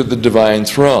proximity to the divine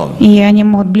throne. и они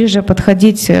могут ближе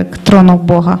подходить к трону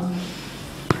Бога.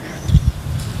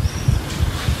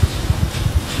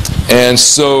 And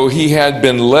so he had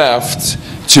been left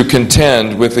to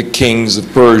contend with the kings of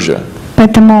Persia.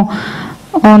 Поэтому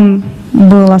он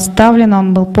был оставлен,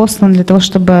 он был послан для того,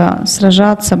 чтобы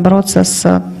сражаться, бороться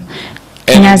с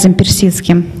князем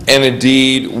персидским. And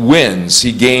indeed wins.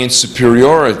 He gains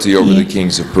superiority over the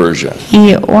kings of Persia.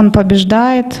 И он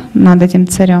побеждает над этим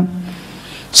царем.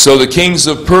 So the kings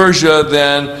of Persia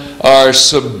then are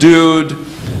subdued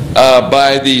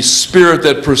by the spirit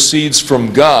that proceeds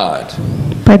from God.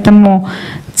 Поэтому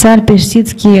царь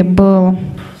персидский был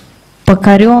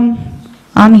покорен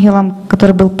ангелом,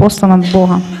 который был послан от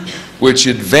Бога, Which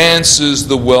advances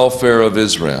the welfare of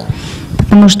Israel.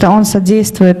 потому что он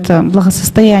содействует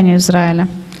благосостоянию Израиля.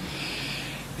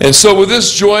 And so with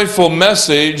this joyful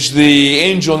message, the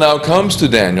angel now comes to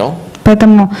Daniel.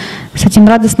 Поэтому с этим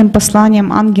радостным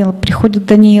посланием ангел приходит к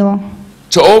Даниилу.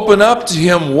 to open up to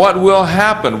him what will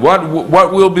happen,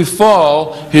 what will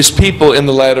befall his people in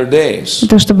the latter days.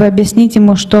 Это чтобы объяснить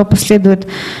ему, что последует,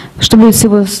 что будет с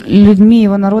его людьми,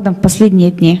 его народом в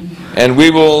последние дни. And we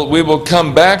will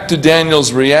come back to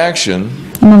Daniel's reaction.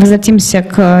 Мы возвратимся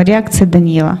к реакции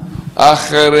Даниила.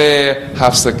 Ахаре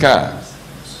хавсака.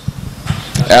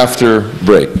 After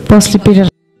break. После перерыва.